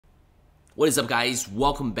What is up, guys?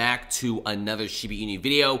 Welcome back to another Shiba Inu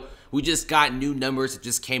video. We just got new numbers that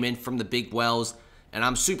just came in from the big whales, and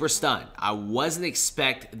I'm super stunned. I wasn't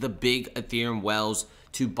expect the big Ethereum whales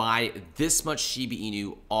to buy this much Shiba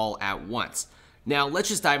Inu all at once. Now, let's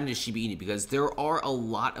just dive into Shiba Inu because there are a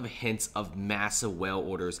lot of hints of massive whale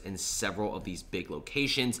orders in several of these big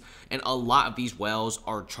locations, and a lot of these whales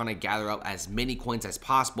are trying to gather up as many coins as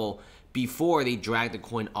possible before they drag the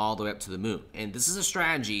coin all the way up to the moon. And this is a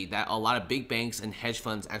strategy that a lot of big banks and hedge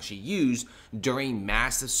funds actually use during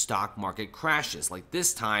massive stock market crashes. Like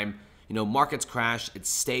this time, markets crashed, it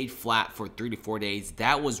stayed flat for 3 to 4 days.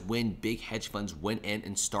 That was when big hedge funds went in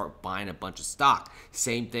and start buying a bunch of stock.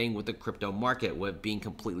 Same thing with the crypto market, with it being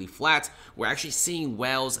completely flat. We're actually seeing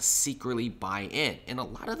whales secretly buy in, and a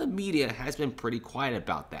lot of the media has been pretty quiet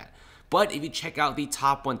about that. But if you check out the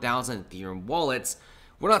top 1,000 Ethereum wallets,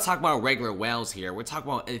 we're not talking about regular whales here. We're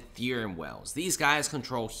talking about Ethereum whales. These guys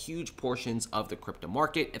control huge portions of the crypto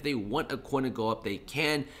market. If they want a coin to go up, they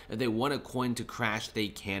can. If they want a coin to crash, they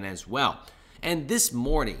can as well. And this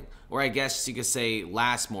morning, or I guess you could say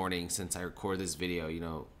last morning, since I recorded this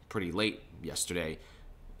video, pretty late yesterday,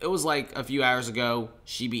 it was like a few hours ago,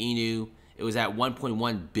 Shiba Inu, it was at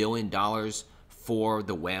 $1.1 billion for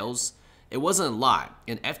the whales. It wasn't a lot,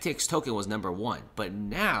 and FTX token was number one, but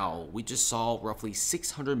now we just saw roughly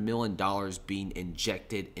 $600 million being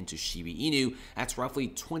injected into Shiba Inu. That's roughly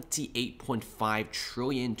 28.5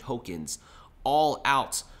 trillion tokens all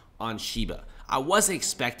out on Shiba. I wasn't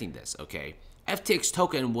expecting this, okay? FTX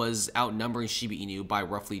token was outnumbering Shiba Inu by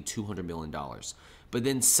roughly $200 million. But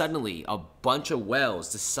then suddenly, a bunch of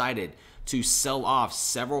whales decided to sell off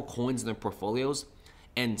several coins in their portfolios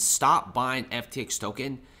and stop buying FTX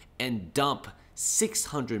token and dump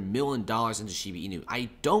 $600 million into Shiba Inu. I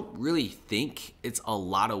don't really think it's a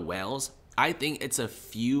lot of whales. I think it's a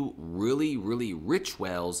few really, really rich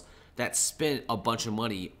whales that spent a bunch of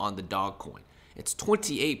money on the dog coin. It's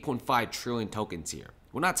 28.5 trillion tokens here.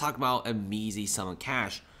 We're not talking about a measly sum of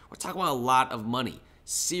cash. We're talking about a lot of money,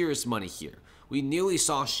 serious money here. We nearly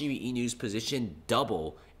saw Shiba Inu's position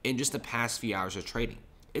double in just the past few hours of trading.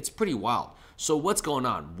 It's pretty wild. So what's going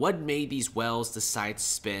on? What made these whales decide to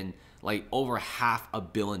spend like over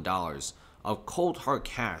 $500 million of cold hard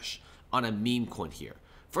cash on a meme coin here?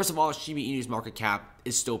 First of all, Shiba Inu's market cap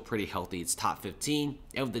is still pretty healthy. It's top 15.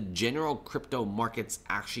 And with the general crypto markets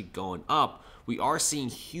actually going up, we are seeing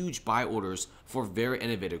huge buy orders for very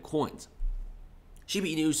innovative coins. Shiba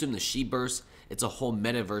Inu is in the Shibaverse. It's a whole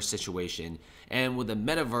metaverse situation. And with the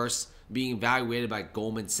metaverse being evaluated by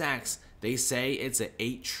Goldman Sachs, they say it's an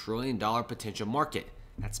 $8 trillion potential market.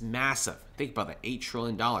 That's massive. Think about that, $8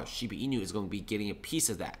 trillion. Shiba Inu is going to be getting a piece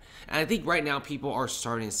of that. And I think right now people are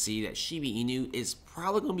starting to see that Shiba Inu is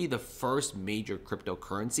probably going to be the first major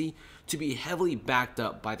cryptocurrency to be heavily backed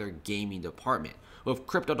up by their gaming department. With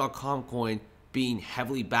Crypto.com coin being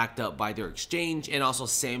heavily backed up by their exchange, and also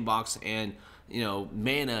Sandbox and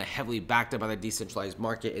Mana heavily backed up by the decentralized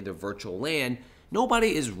market in the virtual land.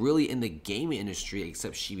 Nobody is really in the gaming industry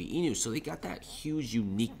except Shiba Inu, so they got that huge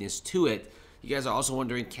uniqueness to it. You guys are also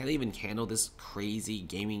wondering, can they even handle this crazy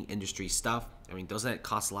gaming industry stuff? I mean, doesn't it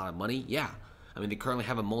cost a lot of money? Yeah. I mean, they currently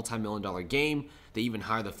have a multi-million-dollar game. They even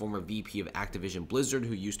hired the former VP of Activision Blizzard,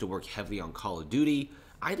 who used to work heavily on Call of Duty.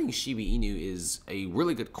 I think Shiba Inu is a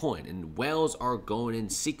really good coin, and whales are going in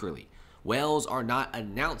secretly. Whales are not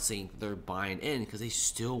announcing they're buying in because they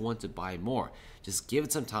still want to buy more. Just give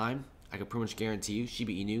it some time. I can pretty much guarantee you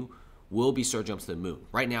Shiba Inu will be surging up to the moon.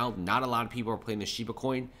 Right now, not a lot of people are playing the Shiba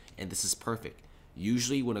coin, and this is perfect.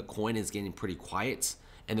 Usually when a coin is getting pretty quiet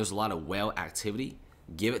and there's a lot of whale activity,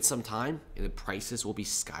 give it some time and the prices will be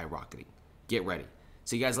skyrocketing. Get ready.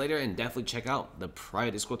 See you guys later, and definitely check out the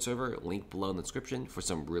private Discord server, link below in the description, for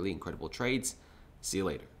some really incredible trades. See you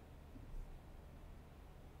later.